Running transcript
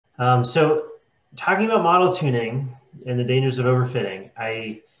So talking about model tuning and the dangers of overfitting,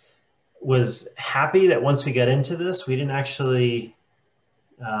 I was happy that once we got into this, we didn't actually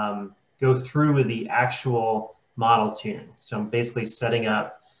go through with the actual model tuning. So I'm basically setting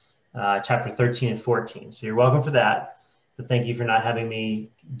up chapter 13 and 14. So you're welcome for that, but thank you for not having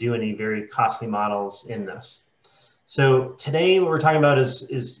me do any very costly models in this. So today what we're talking about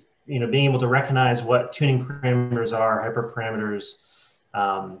is being able to recognize what tuning parameters are, hyperparameters,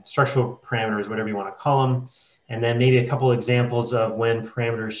 structural parameters, whatever you want to call them, and then maybe a couple examples of when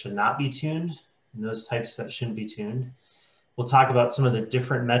parameters should not be tuned and those types that shouldn't be tuned. We'll talk about some of the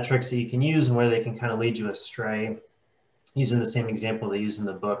different metrics that you can use and where they can kind of lead you astray, using the same example they use in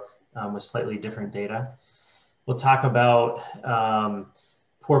the book with slightly different data. We'll talk about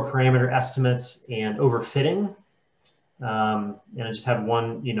poor parameter estimates and overfitting. And I just have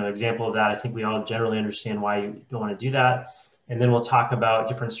one example of that. I think we all generally understand why you don't want to do that. And then we'll talk about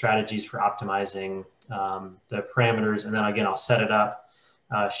different strategies for optimizing the parameters. And then again, I'll set it up,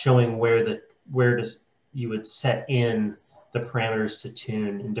 showing where you would set in the parameters to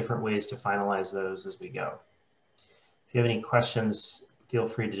tune in different ways to finalize those as we go. If you have any questions, feel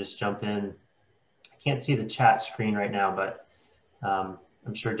free to just jump in. I can't see the chat screen right now, but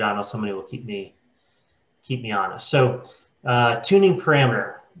I'm sure John or somebody will keep me honest. So tuning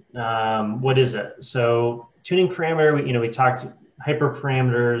parameter, what is it? So tuning parameter, we talked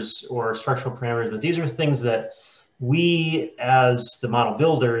hyperparameters or structural parameters, but these are things that we as the model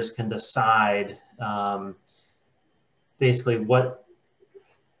builders can decide basically what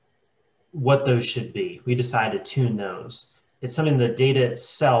those should be. We decide to tune those. It's something the data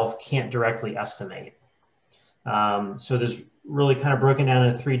itself can't directly estimate. So there's really kind of broken down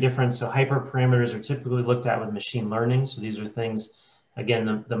into three different, so hyperparameters are typically looked at with machine learning. So these are things,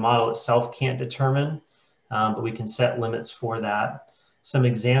 again, the model itself can't determine, but we can set limits for that. Some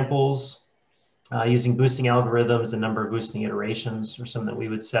examples, using boosting algorithms, the number of boosting iterations or something that we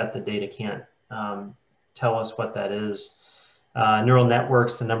would set, the data can't tell us what that is. Neural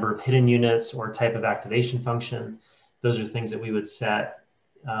networks, the number of hidden units or type of activation function. Those are things that we would set.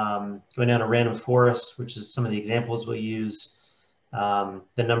 Going down to random forest, which is some of the examples we'll use. The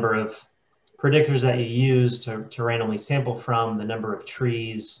number of predictors that you use to randomly sample from, the number of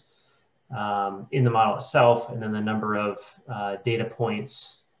trees in the model itself, and then the number of data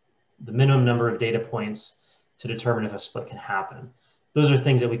points, the minimum number of data points to determine if a split can happen. Those are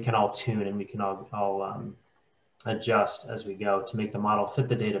things that we can all tune and we can all adjust as we go to make the model fit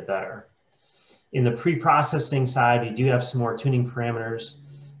the data better. In the pre-processing side, we do have some more tuning parameters.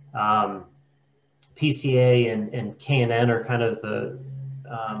 PCA and KNN are kind of the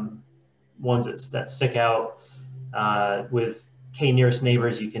ones that stick out. With K nearest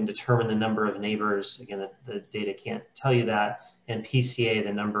neighbors, you can determine the number of neighbors. Again, the data can't tell you that. And PCA,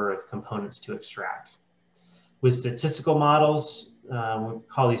 the number of components to extract. With statistical models, we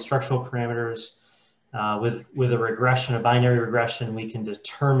call these structural parameters. With a regression, a binary regression, we can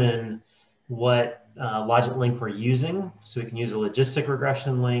determine what logic link we're using. So we can use a logistic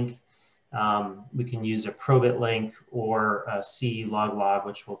regression link. We can use a probit link or a C log,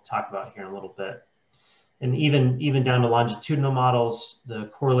 which we'll talk about here in a little bit. And even down to longitudinal models, the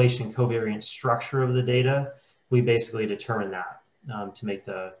correlation covariance structure of the data, we basically determine that to make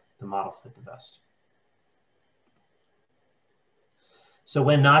the model fit the best. So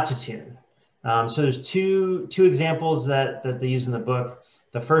when not to tune. So there's two examples that they use in the book.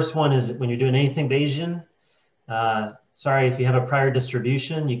 The first one is when you're doing anything Bayesian. Sorry, if you have a prior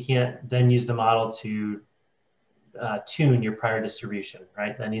distribution, you can't then use the model to tune your prior distribution,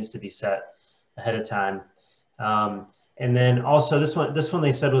 right? That needs to be set ahead of time. And then also this one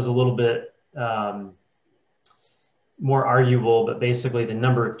they said was a little bit more arguable, but basically the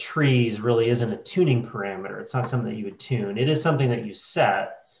number of trees really isn't a tuning parameter. It's not something that you would tune. It is something that you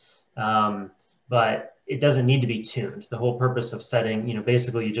set, but it doesn't need to be tuned. The whole purpose of setting,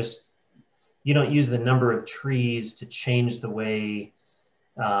 basically you don't use the number of trees to change the way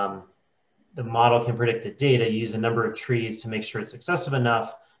the model can predict the data. You use the number of trees to make sure it's excessive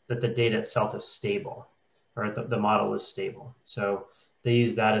enough that the data itself is stable, or the model is stable. So they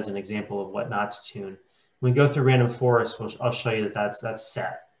use that as an example of what not to tune. When we go through random forest, I'll show you that that's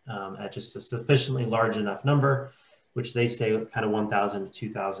set at just a sufficiently large enough number, which they say kind of 1,000 to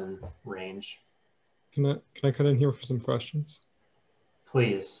 2,000 range. Can I cut in here for some questions?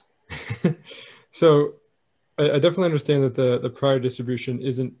 Please. So I definitely understand that the prior distribution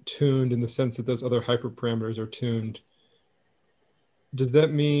isn't tuned in the sense that those other hyperparameters are tuned. Does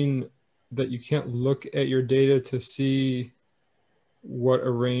that mean that you can't look at your data to see what a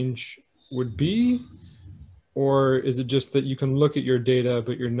range would be? Or is it just that you can look at your data,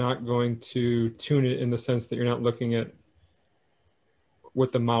 but you're not going to tune it in the sense that you're not looking at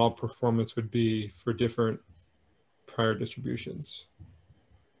what the model performance would be for different prior distributions?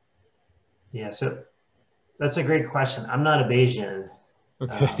 Yeah, so that's a great question. I'm not a Bayesian.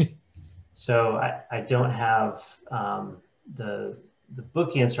 Okay. So I don't have the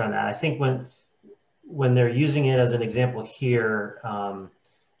book answer on that. I think when they're using it as an example here,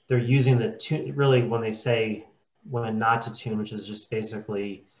 they're using the tune, really when they say when not to tune, which is just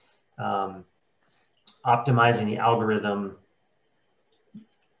basically optimizing the algorithm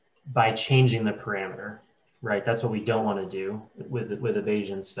by changing the parameter, right? That's what we don't want to do with the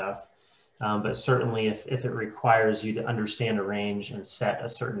Bayesian stuff. But certainly if it requires you to understand a range and set a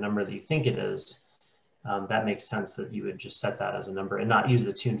certain number that you think it is, that makes sense that you would just set that as a number and not use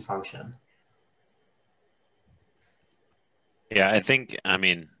the tune function. Yeah, I think, I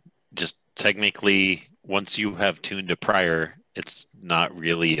mean, just technically, once you have tuned a prior, it's not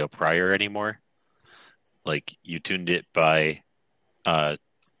really a prior anymore. Like you tuned it by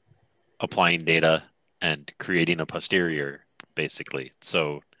applying data and creating a posterior, basically.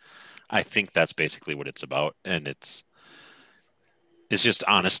 So I think that's basically what it's about. And it's just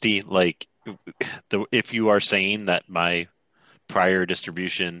honesty. Like if you are saying that my prior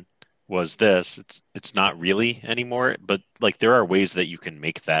distribution was this, it's not really anymore, but like there are ways that you can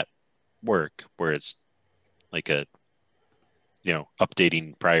make that work where it's like a,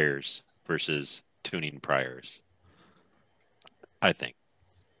 updating priors versus tuning priors, I think.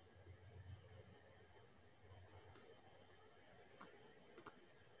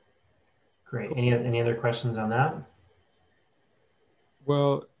 Great. Cool. Any other questions on that?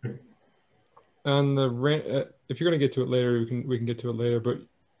 Well, on the if you're going to get to it later, we can get to it later. But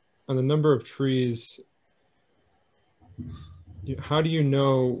on the number of trees, how do you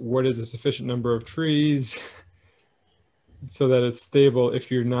know what is a sufficient number of trees so that it's stable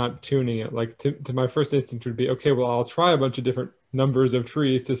if you're not tuning it? Like to my first instinct would be, okay, well, I'll try a bunch of different numbers of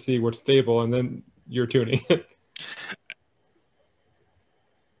trees to see what's stable, and then you're tuning it.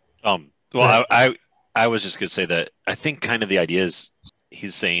 Well, I was just gonna say that I think kind of the idea is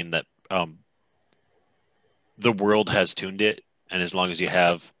he's saying that the world has tuned it, and as long as you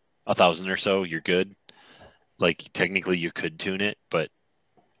have 1,000 or so, you're good. Like technically you could tune it, but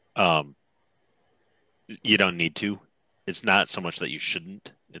you don't need to. It's not so much that you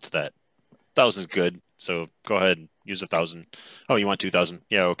shouldn't. It's that 1,000 is good. So go ahead and use 1,000. Oh, you want 2,000?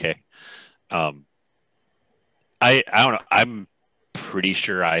 Yeah, okay. I don't know. I'm pretty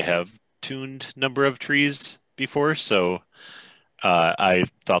sure I have tuned number of trees before, so I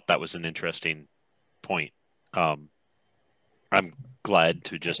thought that was an interesting point. I'm glad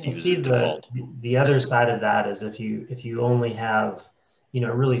to just use the default. The other side of that is if you only have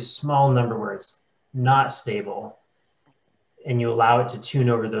a really small number where it's not stable, and you allow it to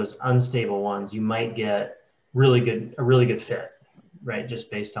tune over those unstable ones, you might get a really good fit, right? Just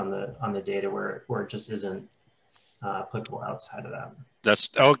based on the data where it just isn't applicable outside of that.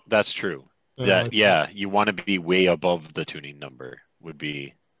 That's true. Yeah, you want to be way above the tuning number would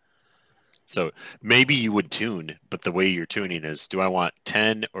be. So maybe you would tune, but the way you're tuning is, do I want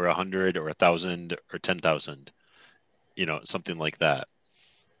 10 or 100 or 1,000 or 10,000? Something like that.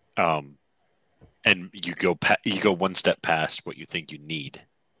 And you go one step past what you think you need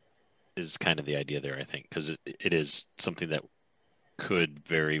is kind of the idea there, I think, because it is something that could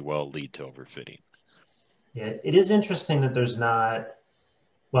very well lead to overfitting. Yeah, it is interesting that there's not,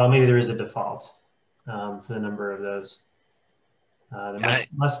 well, maybe there is a default for the number of those. There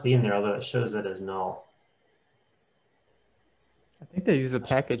must be in there, although it shows that as null. I think they use a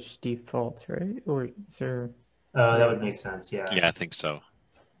package default, right? Or is there? That would make sense, yeah. Yeah, I think so.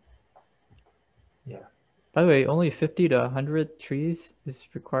 Yeah. By the way, only 50 to 100 trees is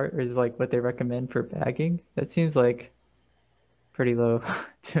required, or is like what they recommend for bagging. That seems like pretty low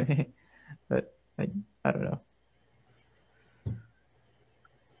to me, but I don't know.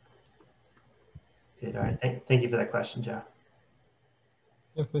 Good. All right. Thank you for that question, Jeff.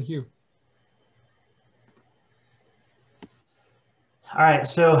 Yeah, thank you. All right.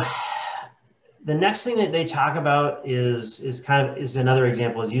 So the next thing that they talk about is another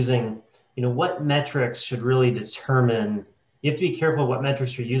example, is using, what metrics should really determine. You have to be careful what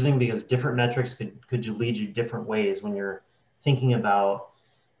metrics you're using, because different metrics could lead you different ways when you're thinking about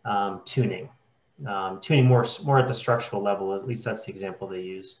tuning. Tuning more at the structural level, at least that's the example they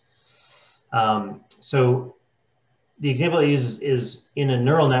use. So the example they use is in a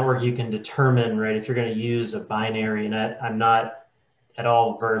neural network, you can determine, right, if you're going to use a binary, and I'm not at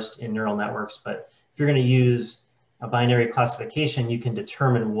all versed in neural networks, but if you're going to use a binary classification, you can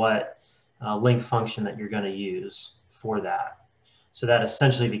determine what link function that you're going to use for that. So that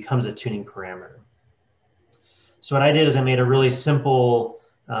essentially becomes a tuning parameter. So what I did is I made a really simple,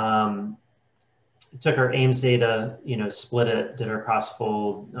 took our Ames data, split it, did our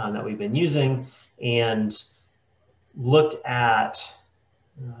cross-fold that we've been using, and looked at,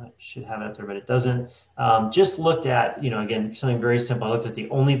 should have it up there, but it doesn't. Just looked at, again, something very simple. I looked at the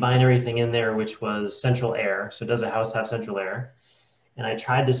only binary thing in there, which was central air. So does a house have central air? And I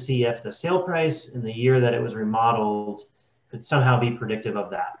tried to see if the sale price in the year that it was remodeled could somehow be predictive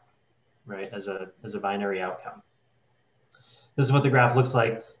of that, right, as a binary outcome. This is what the graph looks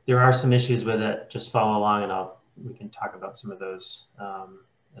like. There are some issues with it. Just follow along and we can talk about some of those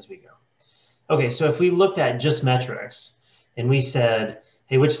as we go. Okay, so if we looked at just metrics and we said,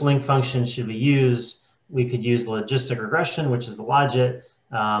 hey, which link function should we use? We could use logistic regression, which is the logit,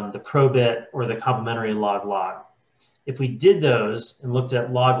 the probit, or the complementary log-log. If we did those and looked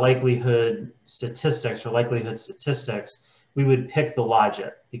at log likelihood statistics or likelihood statistics, we would pick the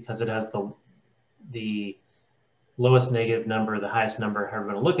logit because it has the lowest negative number, the highest number, however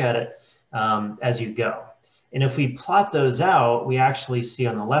you want to look at it, as you go. And if we plot those out, we actually see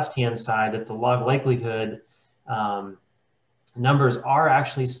on the left-hand side that the log likelihood numbers are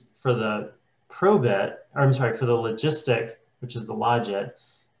actually for the probit, or I'm sorry, for the logistic, which is the logit,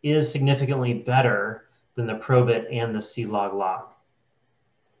 is significantly better than the probit and the C log log.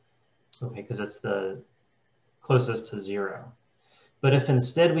 Okay, because it's the closest to 0. But if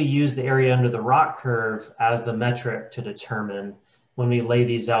instead we use the area under the ROC curve as the metric to determine, when we lay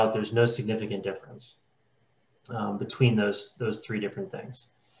these out, there's no significant difference between those three different things.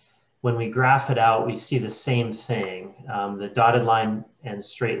 When we graph it out, we see the same thing. The dotted line and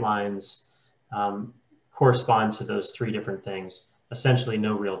straight lines correspond to those three different things. Essentially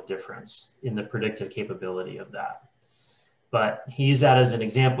no real difference in the predictive capability of that. But he used that as an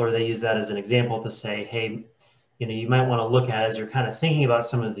example, or they use that as an example to say, hey, you might want to look at, as you're kind of thinking about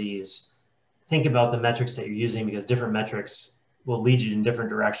some of these, think about the metrics that you're using, because different metrics will lead you in different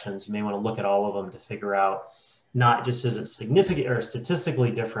directions. You may want to look at all of them to figure out, not just is it significant or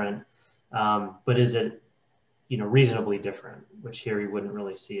statistically different, but is it reasonably different, which here you wouldn't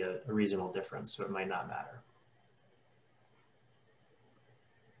really see a reasonable difference, so it might not matter.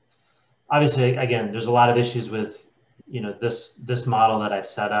 Obviously, again, there's a lot of issues with this model that I've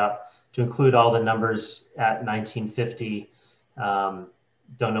set up to include all the numbers at 1950.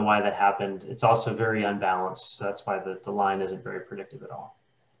 Don't know why that happened. It's also very unbalanced, so that's why the line isn't very predictive at all.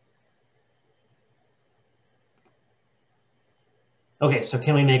 Okay, so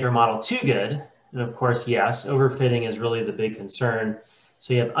can we make our model too good? And of course, yes, overfitting is really the big concern.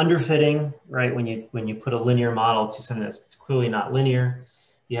 So you have underfitting, right? When you put a linear model to something that's clearly not linear,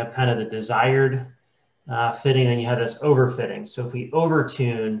 you have kind of the desired fitting, and you have this overfitting. So if we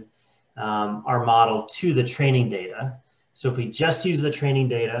overtune our model to the training data, so if we just use the training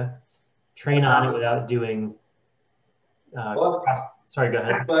data, train on it without doing, sorry, go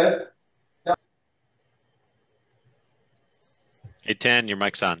ahead. Hey, 10, your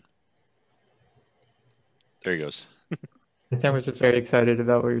mic's on. There he goes. Ken was just very excited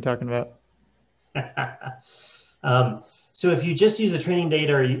about what you're talking about. So if you just use the training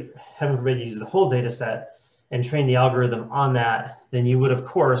data, or heaven forbid you use the whole data set and train the algorithm on that, then you would, of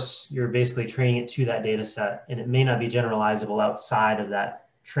course, you're basically training it to that data set, and it may not be generalizable outside of that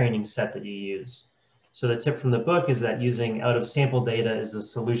training set that you use. So the tip from the book is that using out of sample data is the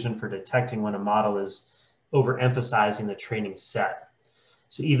solution for detecting when a model is overemphasizing the training set.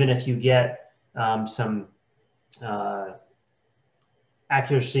 So even if you get some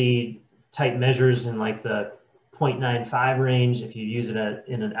accuracy type measures in like the 0.95 range, if you use it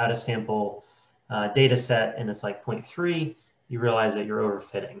in an out of sample data set and it's like 0.3, you realize that you're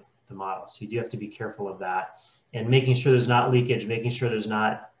overfitting the model. So you do have to be careful of that, and making sure there's not leakage, making sure there's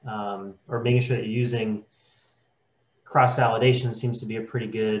not, or making sure that you're using cross-validation seems to be a pretty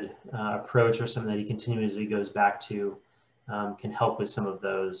good approach, or something that he continuously goes back to, can help with some of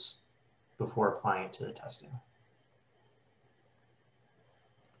those before applying it to the testing.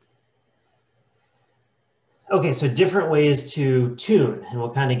 Okay, so different ways to tune, and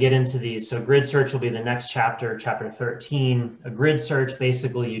we'll kind of get into these. So grid search will be the next chapter, chapter 13. A grid search,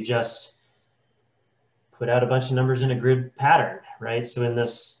 basically you just put out a bunch of numbers in a grid pattern, right? So in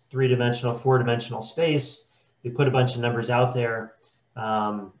this 3-dimensional, 4-dimensional space, we put a bunch of numbers out there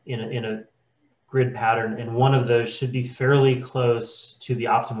in a grid pattern, and one of those should be fairly close to the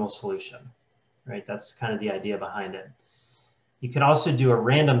optimal solution, right? That's kind of the idea behind it. You can also do a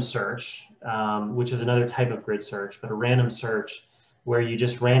random search, which is another type of grid search, but a random search where you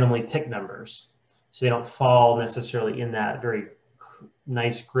just randomly pick numbers. So they don't fall necessarily in that very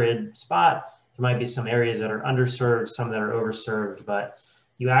nice grid spot. There might be some areas that are underserved, some that are overserved, but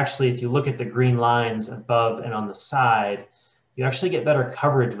you actually, if you look at the green lines above and on the side, you actually get better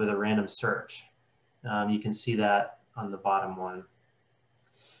coverage with a random search. You can see that on the bottom one.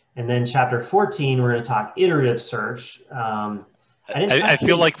 And then chapter 14, we're going to talk iterative search. I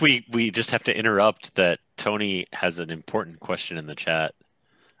feel like we just have to interrupt that Tony has an important question in the chat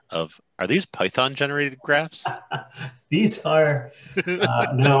of, are these Python generated graphs? These are,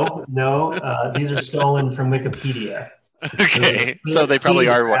 no, these are stolen from Wikipedia. Okay, so they probably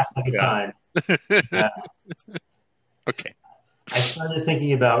are what I could find. Okay. I started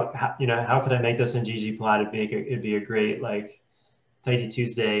thinking about how could I make this in ggplot? It'd be a great like Tidy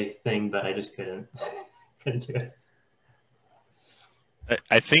Tuesday thing, but I just couldn't do it.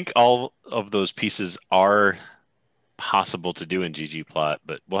 I think all of those pieces are possible to do in ggplot,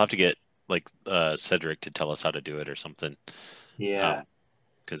 but we'll have to get like Cedric to tell us how to do it or something. Yeah.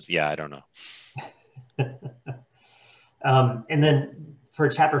 Because I don't know. And then for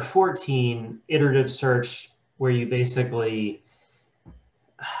chapter 14, iterative search, where you basically,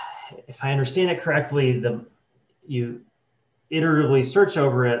 if I understand it correctly, you iteratively search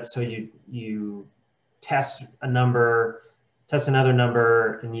over it. So you test a number, test another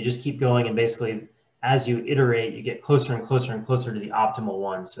number, and you just keep going. And basically, as you iterate, you get closer and closer and closer to the optimal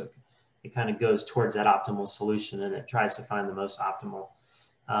one. So it kind of goes towards that optimal solution, and it tries to find the most optimal.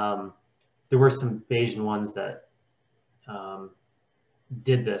 There were some Bayesian ones that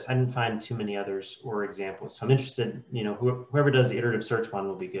did this. I didn't find too many others or examples. So I'm interested, whoever does the iterative search one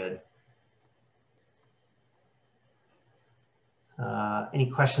will be good. Any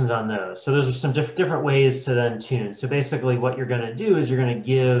questions on those? So those are some different ways to then tune. So basically what you're going to do is you're going to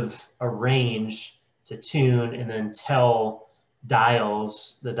give a range to tune and then tell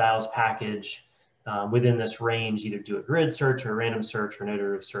the dials package within this range, either do a grid search or a random search or an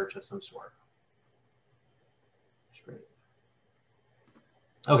iterative search of some sort. That's great.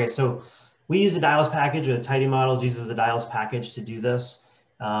 Okay, so we use the dials package, or the Tidy Models uses the dials package to do this.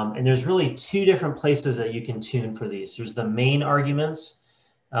 And there's really two different places that you can tune for these. There's the main arguments,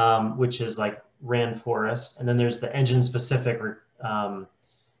 which is like ran forest, and then there's the engine specific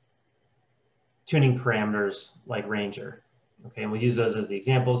tuning parameters like Ranger. Okay, and we'll use those as the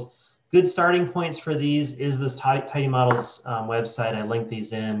examples. Good starting points for these is this Tidy Models website. I linked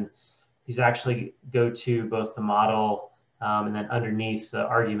these in. These actually go to both the model and then underneath the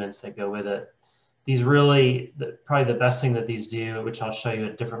arguments that go with it. These really, probably the best thing that these do, which I'll show you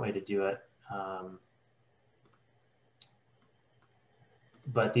a different way to do it.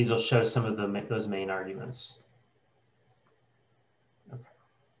 But these will show some of those main arguments. Okay.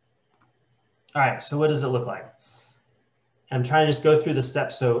 All right, so what does it look like? I'm trying to just go through the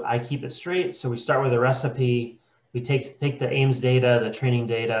steps so I keep it straight. So we start with a recipe. We take the Ames data, the training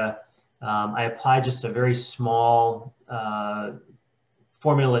data. I apply just a very small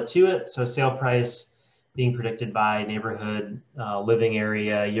formula to it. So sale price being predicted by neighborhood, living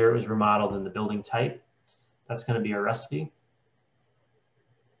area, year it was remodeled, and the building type. That's going to be our recipe.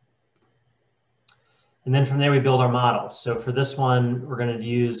 And then from there, we build our models. So for this one, we're going to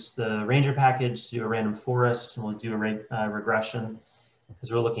use the Ranger package to do a random forest, and we'll do a regression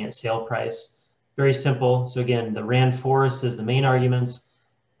because we're looking at sale price. Very simple. So again, the ran forest is the main arguments.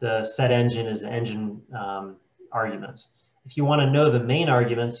 The set engine is the engine arguments. If you want to know the main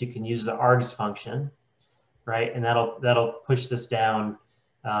arguments, you can use the args function, right? And that'll push this down.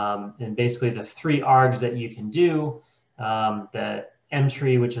 And basically the three args that you can do, the M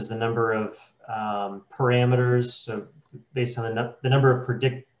tree, which is the number of parameters. So based on the number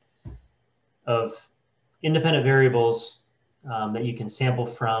of independent variables that you can sample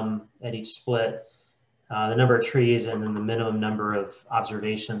from at each split, the number of trees, and then the minimum number of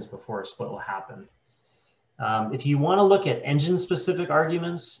observations before a split will happen. If you want to look at engine-specific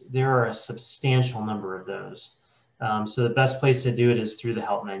arguments, there are a substantial number of those. So the best place to do it is through the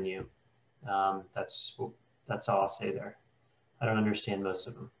help menu. That's all I'll say there. I don't understand most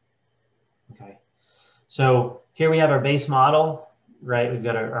of them. Okay. So here we have our base model, right? We've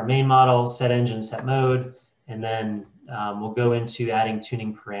got our main model, set engine, set mode, and then we'll go into adding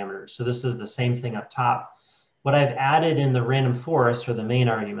tuning parameters. So this is the same thing up top. What I've added in the random forest, or the main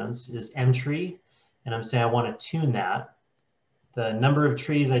arguments, is M tree. And I'm saying I want to tune that. The number of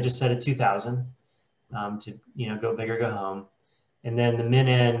trees I just set at 2,000 to go big or go home. And then the min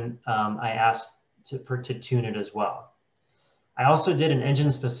n I asked to tune it as well. I also did an engine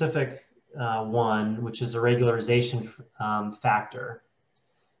specific one, which is a regularization factor.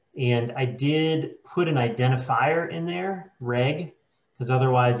 And I did put an identifier in there, reg, because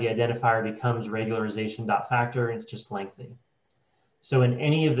otherwise the identifier becomes regularization.factor, and it's just lengthy. So in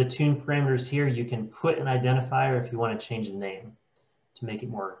any of the tune parameters here, you can put an identifier if you want to change the name to make it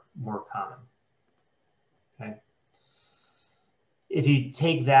more common. Okay. If you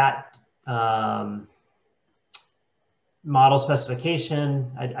take that model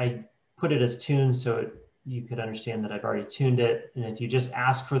specification, I put it as tuned so you could understand that I've already tuned it. And if you just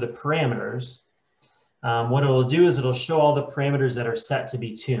ask for the parameters, what it'll do is it'll show all the parameters that are set to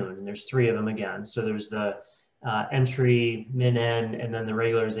be tuned. And there's 3 of them again. So there's the entry, min-n, and then the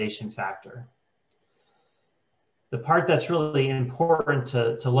regularization factor. The part that's really important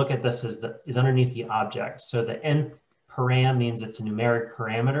to look at this is underneath the object. So the n param means it's a numeric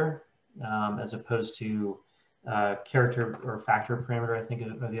parameter as opposed to character or factor parameter, I think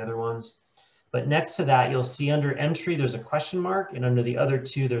are the other ones. But next to that, you'll see under entry, there's a question mark, and under the other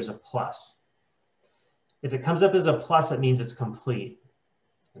 2, there's a plus. If it comes up as a plus, it means it's complete.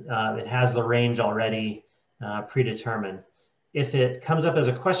 It has the range already predetermined. If it comes up as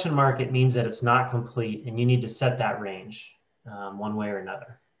a question mark, it means that it's not complete and you need to set that range one way or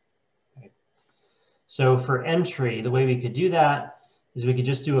another. Okay. So for entry, the way we could do that is we could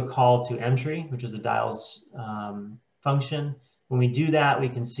just do a call to entry, which is a dials function. When we do that, we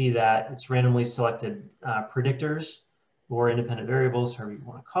can see that it's randomly selected predictors or independent variables, however you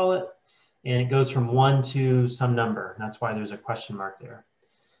want to call it. And it goes from 1 to some number. And that's why there's a question mark there.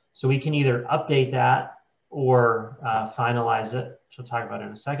 So we can either update that or finalize it, which we'll talk about in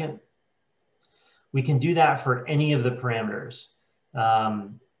a second. We can do that for any of the parameters.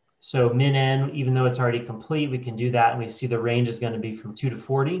 So min-n, even though it's already complete, we can do that. And we see the range is going to be from 2 to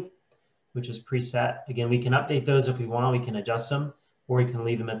 40, which is preset. Again, we can update those if we want. We can adjust them, or we can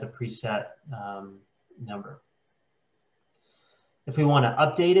leave them at the preset number. If we want to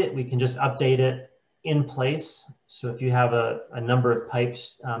update it, we can just update it in place. So if you have a number of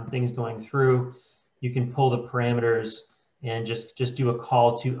pipes, things going through, you can pull the parameters and just do a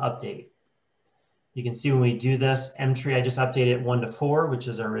call to update. You can see when we do this, entry, I just updated 1 to 4, which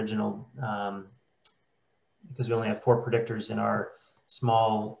is our original, because we only have 4 predictors in our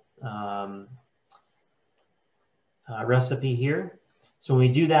small recipe here. So when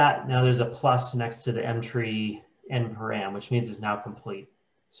we do that, now there's a plus next to the entry n param, which means it's now complete.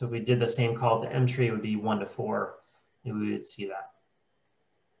 So if we did the same call to entry, it would be 1 to 4, and we would see that.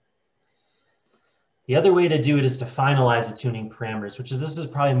 The other way to do it is to finalize the tuning parameters, this is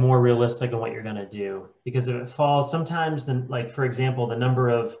probably more realistic on what you're going to do. Because if it falls, sometimes, like for example, the number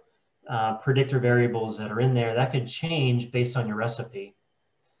of predictor variables that are in there, that could change based on your recipe,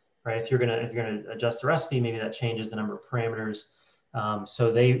 right? If you're gonna adjust the recipe, maybe that changes the number of parameters.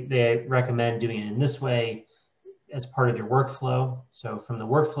 So they recommend doing it in this way as part of your workflow. So from the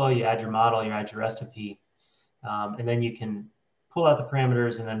workflow, you add your model, you add your recipe, and then you can pull out the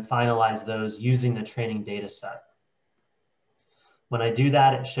parameters and then finalize those using the training data set. When I do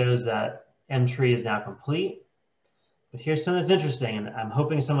that, it shows that entry is now complete. But here's something that's interesting, and I'm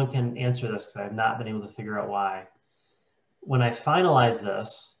hoping someone can answer this because I have not been able to figure out why. When I finalize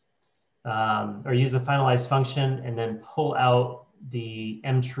this, or use the finalize function and then pull out the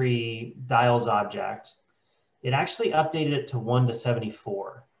entry dials object, it actually updated it to 1 to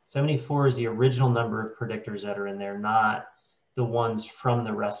 74. 74 is the original number of predictors that are in there, not the ones from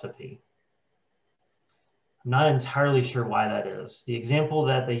the recipe. I'm not entirely sure why that is. The example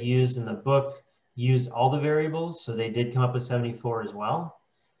that they used in the book used all the variables, so they did come up with 74 as well.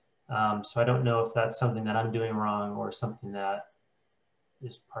 So I don't know if that's something that I'm doing wrong or something that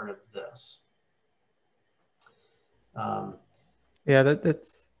is part of this. Yeah,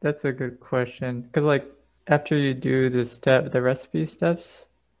 that's a good question. Because like after you do the recipe steps,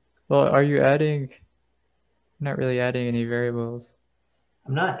 well, are you not really adding any variables?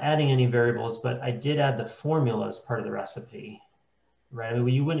 I'm not adding any variables, but I did add the formula as part of the recipe, right? I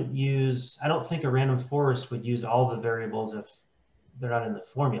mean, you wouldn't use, I don't think a random forest would use all the variables if they're not in the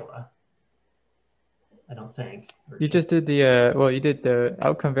formula. I don't think. You just did the, well, you did the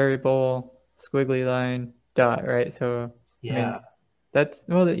outcome variable, squiggly line, dot, right? So, yeah. I mean, that's,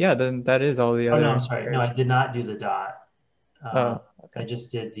 well, yeah, then that is all the other. Oh, no, I'm sorry. No, I did not do the dot. Oh, okay. I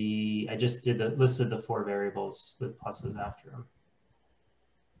just did listed the 4 variables with pluses after them.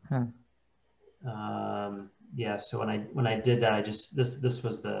 Huh. Yeah, so when I did that, this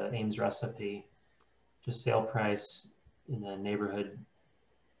was the Ames recipe, just sale price in the neighborhood,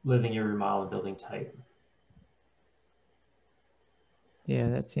 living area, remodel, and building type. Yeah,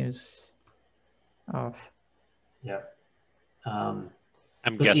 that seems off. Yeah.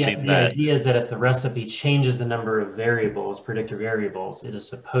 I'm guessing the idea is that if the recipe changes the number of variables, predictor variables, it is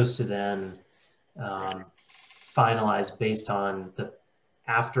supposed to then finalize based on the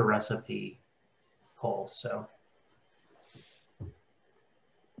after recipe pull. So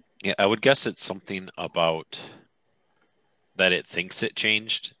Yeah, I would guess it's something about that it thinks it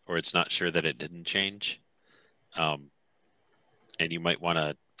changed, or it's not sure that it didn't change. And you might want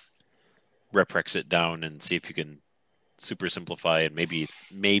to reprex it down and see if you can super simplify and maybe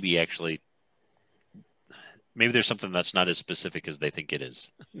actually maybe there's something that's not as specific as they think it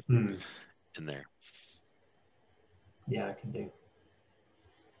is in there. Yeah, it can be.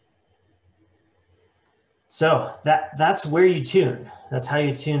 So that's where you tune. That's how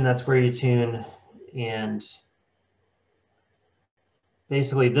you tune. That's where you tune. And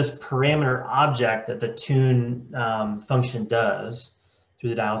basically this parameter object that the tune function does through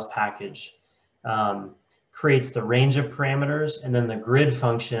the dials package creates the range of parameters, and then the grid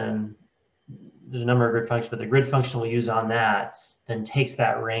function, there's a number of grid functions, but the grid function we'll use on that then takes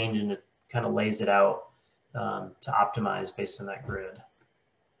that range and it kind of lays it out to optimize based on that grid.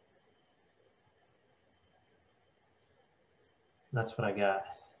 That's what I got.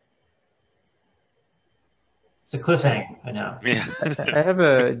 It's a cliffhanger, I know. Yeah. I have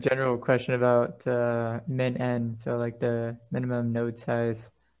a general question about min n, so like the minimum node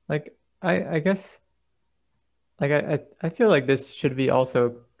size. Like I guess like I feel like this should be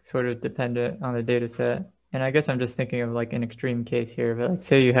also sort of dependent on the data set. And I guess I'm just thinking of like an extreme case here, but like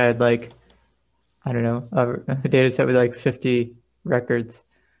say you had like, I don't know, a data set with like 50 records,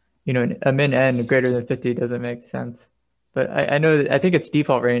 you know, a min n greater than 50 doesn't make sense. But I know that I think its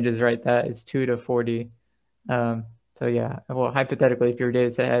default range is right, that is 2 to 40. So yeah, well, hypothetically, if your data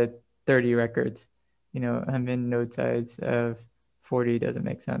set had 30 records, you know, a min node size of 40 doesn't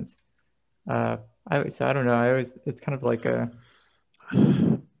make sense. So I don't know. It's kind of like a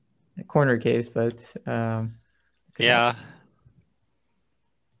corner case, but Yeah.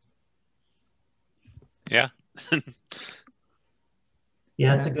 Yeah.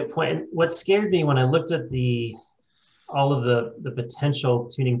 Yeah, that's a good point. And what scared me when I looked at all of the potential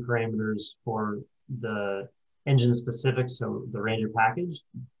tuning parameters for the engine specific, so the Ranger package,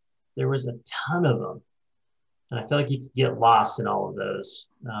 there was a ton of them. And I feel like you could get lost in all of those,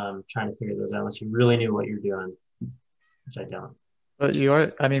 trying to figure those out unless you really knew what you're doing, which I don't. But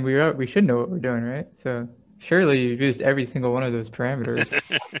I mean, we should know what we're doing, right? So surely you've used every single one of those parameters.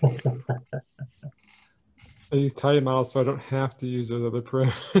 I use tidy models, so I don't have to use those other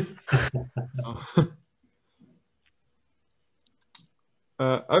parameters.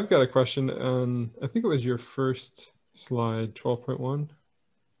 I've got a question on, I think it was your first slide, 12.1.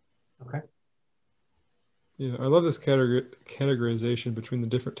 Okay. Yeah, I love this categorization between the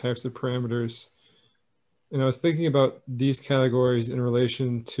different types of parameters. And I was thinking about these categories in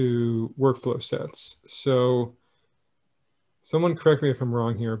relation to workflow sets. So someone correct me if I'm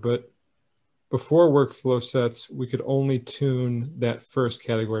wrong here, but before workflow sets, we could only tune that first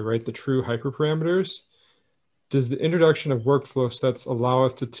category, right? The true hyperparameters. Does the introduction of workflow sets allow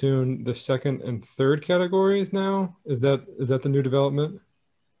us to tune the second and third categories now? Is that the new development?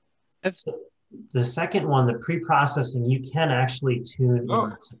 That's the second one, the pre-processing, you can actually tune in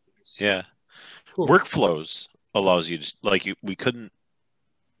recipes. Yeah. Cool. Workflows allows you to, like, we couldn't,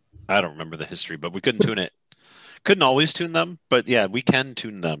 I don't remember the history, but we couldn't tune it. Couldn't always tune them, but yeah, we can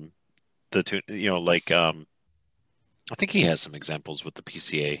tune them. Like, I think he has some examples with the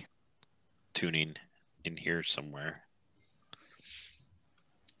PCA tuning in here somewhere.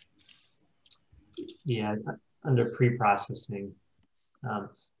 Yeah, under pre-processing.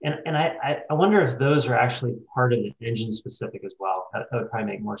 And I wonder if those are actually part of the engine specific as well. That would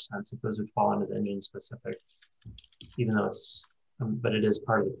probably make more sense if those would fall under the engine specific, even though it's, but it is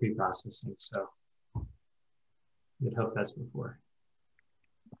part of the pre-processing. So you'd hope that's before.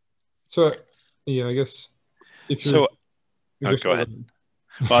 So, yeah, I guess if you're... Go ahead.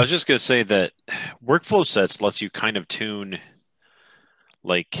 Well, I was just going to say that workflow sets lets you kind of tune,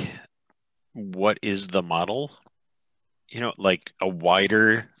 like, what is the model? You know, like a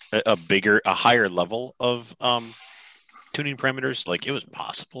wider, a bigger, a higher level of tuning parameters. Like, it was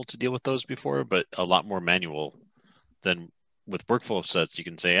possible to deal with those before, but a lot more manual than with workflow sets. You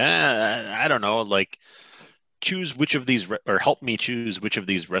can say, I don't know, like, choose which of these, or help me choose which of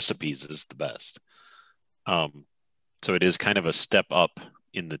these recipes is the best. So it is kind of a step up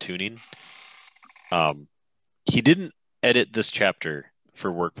in the tuning. He didn't edit this chapter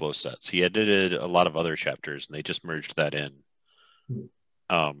for workflow sets. He edited a lot of other chapters, and they just merged that in.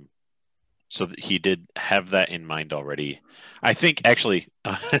 So he did have that in mind already. I think, actually,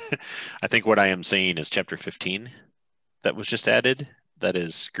 I think what I am saying is chapter 15 that was just added. That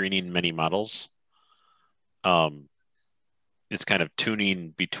is screening many models. It's kind of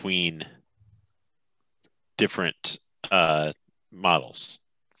tuning between different models.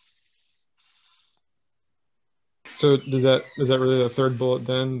 So is that really the third bullet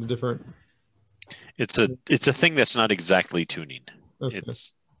then? The different. It's a thing that's not exactly tuning. Okay.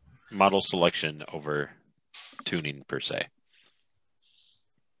 It's model selection over tuning per se.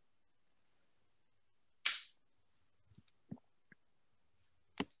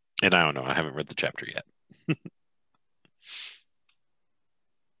 And I don't know. I haven't read the chapter yet.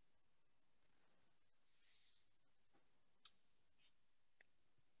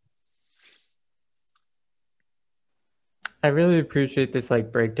 I really appreciate this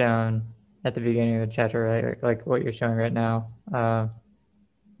like breakdown at the beginning of the chapter, right? Like what you're showing right now.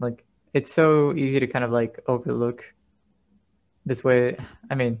 Like it's so easy to kind of like overlook this way.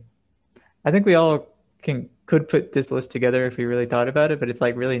 I mean, I think we all could put this list together if we really thought about it, but it's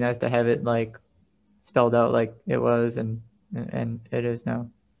like really nice to have it like spelled out like it was and it is now.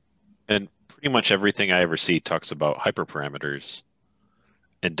 And pretty much everything I ever see talks about hyperparameters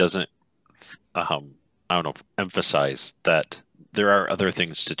and doesn't, I don't know, emphasize that there are other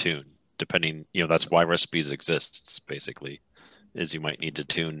things to tune. Depending, that's why recipes exists. Basically, is you might need to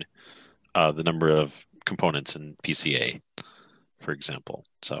tune the number of components in PCA, for example.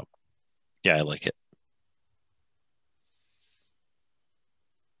 So, yeah, I like it.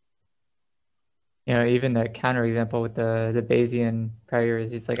 Even the counter example with the Bayesian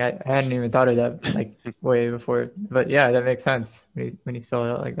priors, it's like I hadn't even thought of that like way before. But yeah, that makes sense when you spell it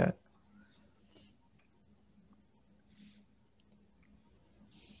out like that.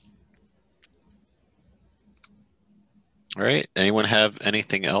 All right. Anyone have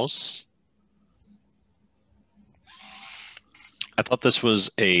anything else? I thought this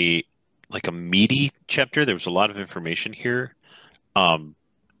was a meaty chapter. There was a lot of information here.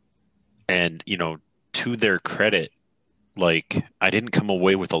 And to their credit, I didn't come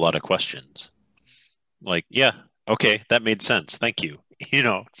away with a lot of questions. Yeah, okay, that made sense. Thank you.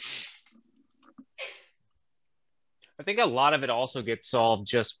 I think a lot of it also gets solved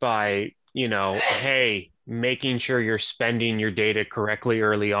just by, hey, making sure you're spending your data correctly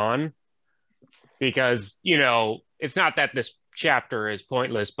early on. Because, it's not that this chapter is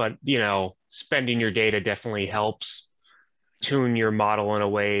pointless, but, spending your data definitely helps tune your model in a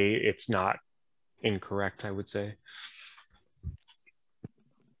way it's not incorrect, I would say.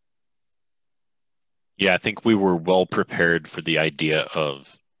 Yeah, I think we were well prepared for the idea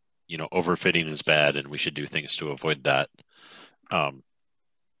of, overfitting is bad and we should do things to avoid that.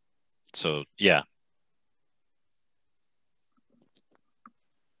 So, yeah.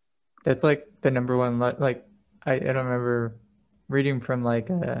 That's like the number one, like, I don't remember reading from like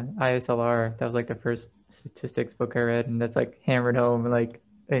ISLR. That was like the first statistics book I read, and that's like hammered home like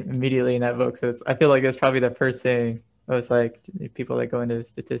immediately in that book. So I feel like that's probably the first thing most like people that go into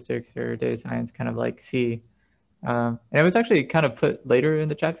statistics or data science kind of like see. And it was actually kind of put later in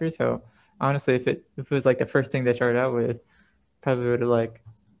the chapter. So honestly, if it was like the first thing they started out with, probably would have like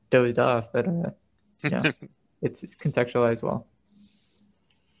dozed off. But yeah, it's contextualized well.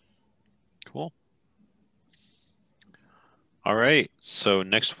 Cool. All right. So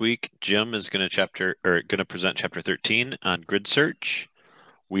next week, Jim is going to present chapter 13 on grid search.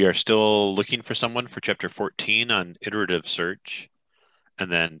 We are still looking for someone for chapter 14 on iterative search.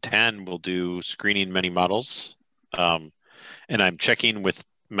 And then Tan will do screening many models. And I'm checking with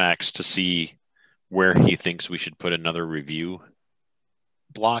Max to see where he thinks we should put another review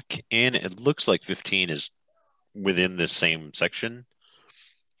block in. It looks like 15 is within the same section,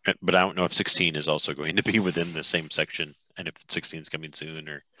 but I don't know if 16 is also going to be within the same section, and if 16 is coming soon,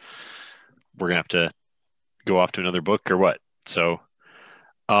 or we're gonna have to go off to another book or what. So,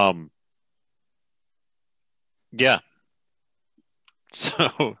 yeah.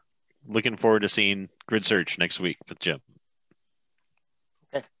 So, looking forward to seeing grid search next week with Jim.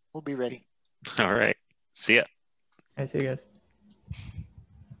 Okay, we'll be ready. All right. See ya. I see you guys.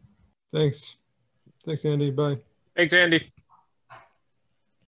 Thanks. Thanks, Andy. Bye. Thanks, Andy.